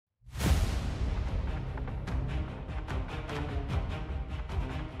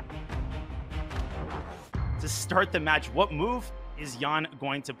to start the match. What move is Jan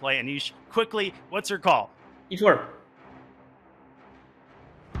going to play? Anish, quickly, what's your call? E4.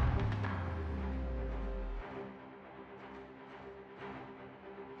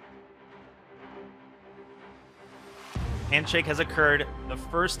 Handshake has occurred. The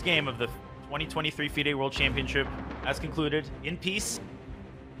first game of the 2023 FIDE World Championship has concluded in peace.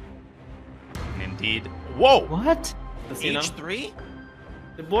 Indeed. Whoa! What? H3?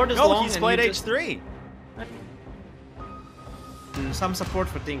 The board is no, long. He's played H3. Some support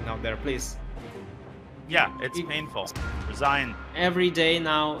for Ding out there, please. Yeah, it's painful. Resign. Every day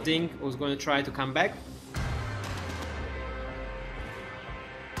now, Ding was going to try to come back.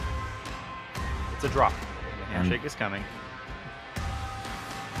 It's a drop. The handshake is coming.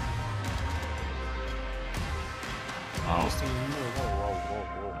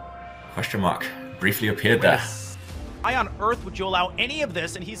 Question mark briefly appeared there. Why on earth would you allow any of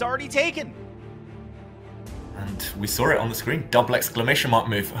this, and he's already taken? And we saw it on the screen. Double exclamation mark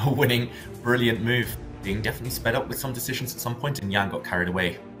move. A winning, brilliant move. Ding definitely sped up with some decisions at some point, and Jan got carried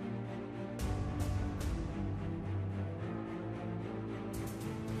away.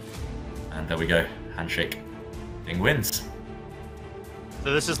 And there we go. Handshake. Ding wins.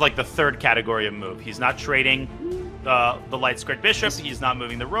 So this is like the third category of move. He's not trading the light squared bishop. He's not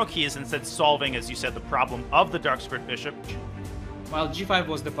moving the rook. He is instead solving, as you said, the problem of the dark squared bishop. While g5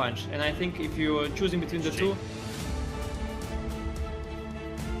 was the punch, and I think if you're choosing between the two,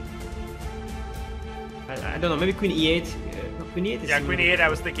 I don't know, maybe queen e8. Queen e8 is yeah, queen e8 I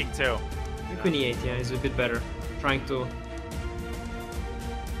was thinking too. Queen e8, yeah, is a bit better. Trying to...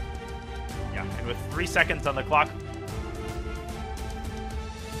 Yeah, and with 3 seconds on the clock.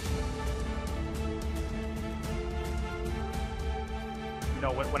 You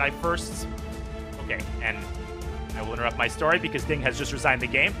know, when I first... Okay, and I will interrupt my story because Ding has just resigned the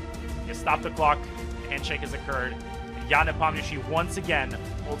game. He has stopped the clock. The handshake has occurred. Ian Nepomniachtchi once again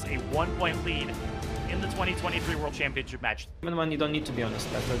holds a 1-point lead in the 2023 World Championship match. Even when you don't need to be honest,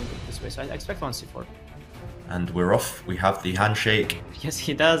 let's put it this way. So I expect on c4. And we're off. We have the handshake. Yes,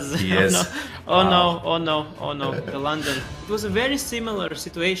 he does. He is. No. Oh no, oh no, oh no. The London. It was a very similar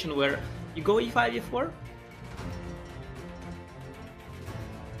situation where you go e5, e4.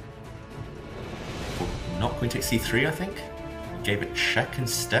 Not queen takes c3, I think. Gave it check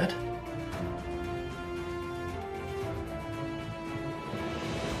instead.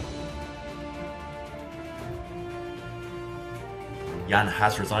 Jan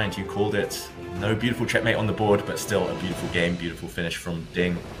has resigned, you called it. No beautiful checkmate on the board, but still a beautiful game, beautiful finish from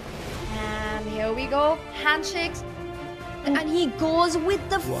Ding. And here we go, handshakes. And he goes with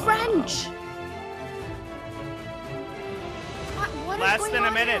the French. What is Less going than a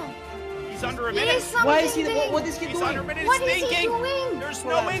on minute. now? He's under a minute. Why is he? What is he He's doing? under a minute. What He's is he thinking. doing? There's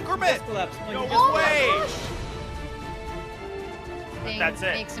no increment. Collapse. No Oh way. my gosh. Ding That's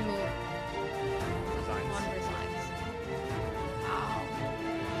it. makes a move. One resigns. Wow.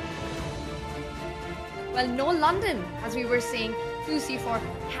 Well, no London, as we were saying. 2c4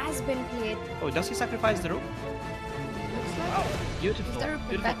 has been played. Oh, does he sacrifice the rook? Looks like Wow. Beautiful. Is there a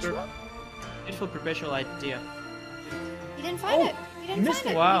perpetual? Beautiful perpetual idea. He didn't find it. He didn't missed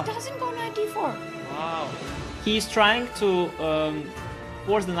find it. it. Wow. He doesn't go knight d4. Wow. He's trying to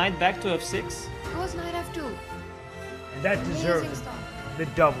force the knight back to f6. Goes knight f2. And that deserved Amazing stuff. the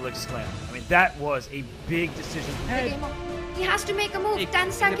double exclam. I mean, that was a big decision. Big game up. He has to make a move. Take 10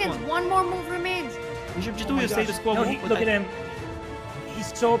 the seconds. point. One more move remains. Bishop g2 Oh my is status gosh. quo No, move. look at him.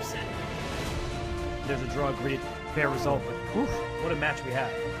 He's so upset. There's a draw, agreed, fair result, but oof, what a match we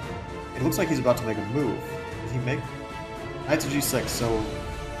had. It looks like he's about to make a move. Did he make? Knight to g6, so...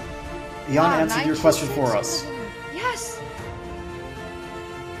 Ian answered knight your question g6 for us. Yes.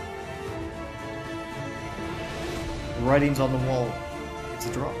 The writing's on the wall. It's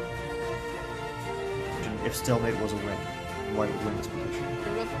a draw. If stalemate was a win, White would win this position.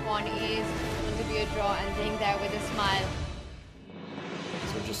 The rook pawn is going to be a draw, and Ding there with a smile.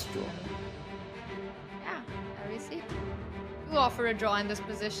 So just a draw. Yeah, there we see. You offer a draw in this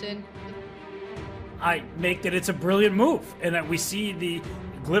position. I make that it's a brilliant move, and that we see the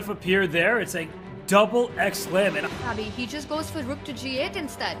glyph appear there. It's a double exclam, and Abby, he just goes for rook to g8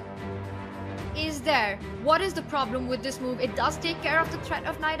 instead. What is the problem with this move? It does take care of the threat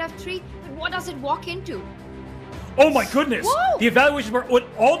of knight f3, but what does it walk into? oh my goodness, Whoa! the evaluation went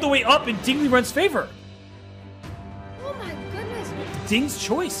all the way up in Ding Liren's favor. Oh my goodness. Ding's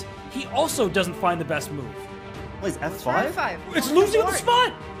choice. He also doesn't find the best move. Plays f5? F5. It's losing the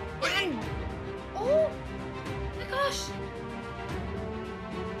spot. And oh my gosh.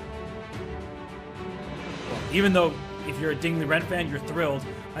 Even though if you're a Ding Liren fan, you're thrilled.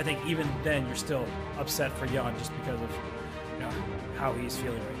 I think even then you're still upset for Jan just because of how he's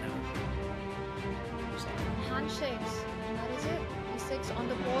feeling right now. Handshakes. That is it. E6 on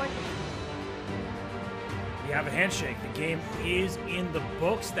the board. We have a handshake. The game is in the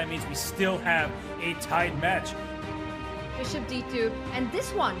books. That means we still have a tied match. Bishop d2, and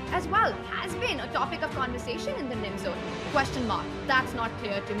this one as well has been a topic of conversation in the NIM zone. Question mark. That's not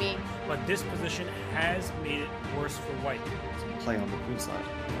clear to me. But this position has made it worse for white. Play on the queen side.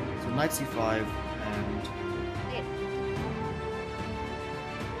 So knight c5 and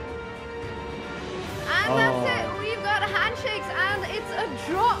that's it. We've got handshakes, and it's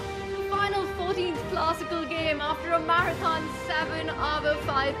a draw. The final 14th classical game after a marathon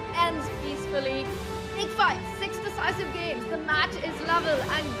 7/5 ends peacefully. Big fight, 6 decisive games. The match is level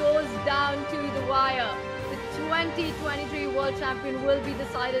and goes down to the wire. The 2023 world champion will be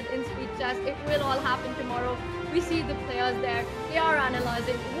decided in speed chess. It will all happen tomorrow. We see the players there. They are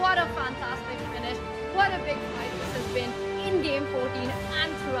analyzing. What a fantastic finish. What a big fight this has been in game 14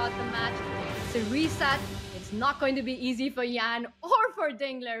 and throughout the match. It's a reset. It's not going to be easy for Jan or for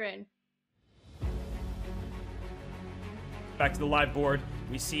Ding Liren. Back to the live board,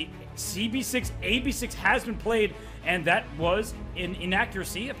 we see CB6, AB6 has been played, and that was an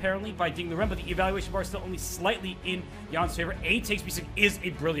inaccuracy, apparently, by Ding Liren, but the evaluation bar is still only slightly in Jan's favor. A takes B6 is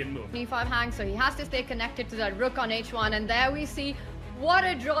a brilliant move. E5 hangs, so he has to stay connected to that rook on H1, and there we see what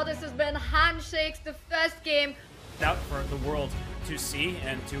a draw this has been. Handshakes, the first game. Out for the world to see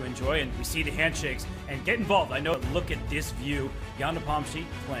and to enjoy, and we see the handshakes and get involved. I know, look at this view. Ian Nepomniachtchi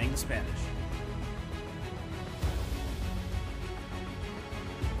playing the Spanish.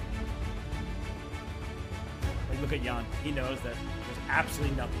 Look at Jan. He knows that there's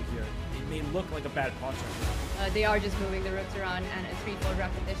absolutely nothing here. It may look like a bad pawn shot. They are just moving the rooks around and a 3-4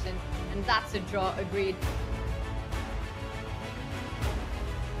 repetition, and that's a draw, agreed.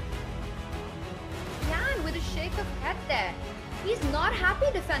 Jan with a shake of head there. He's not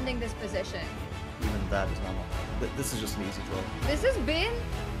happy defending this position. even that is not. This is just an easy draw. This has been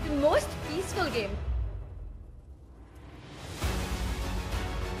the most peaceful game.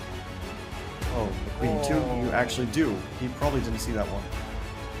 Oh, the queen 2, you actually do. He probably didn't see that one.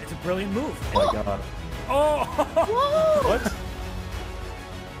 It's a brilliant move. Oh my god. Oh! Whoa! What?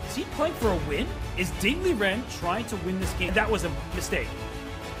 Is he playing for a win? Is Ding Liren trying to win this game? That was a mistake.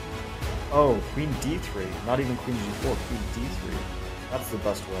 Oh, queen d3. Not even queen g4, queen d3. That's the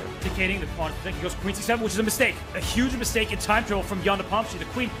best way. Indicating the pawn. He goes queen c7, which is a mistake. A huge mistake in time trouble from Ian Nepomniachtchi. The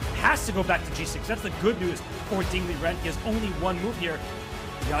queen has to go back to g6. That's the good news for Ding Liren. He has only one move here.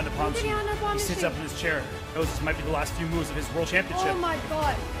 Ian Nepomniachtchi. He sits up in his chair. Knows this might be the last few moves of his world championship. Oh my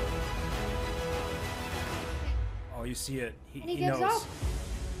god. Oh, you see it. And He gives knows. up.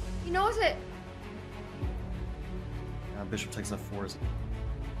 He knows it. Bishop takes f4.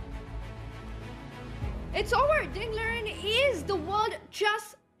 It's over. Ding Liren is the world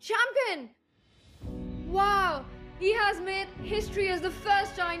chess champion. Wow. He has made history as the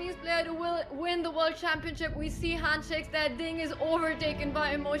first Chinese player to win the world championship. We see handshakes there. Ding is overtaken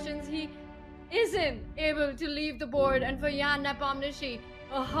by emotions. He isn't able to leave the board. And for Ian Nepomniachtchi,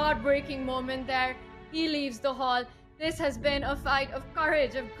 a heartbreaking moment there. He leaves the hall. This has been a fight of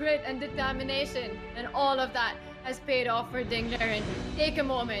courage, of grit and determination. And all of that has paid off for Ding Liren. Take a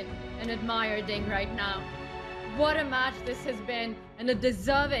moment and admire Ding right now. What a match this has been, and a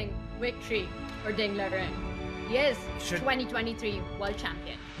deserving victory for Ding Liren. He is 2023 world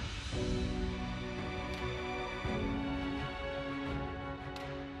champion.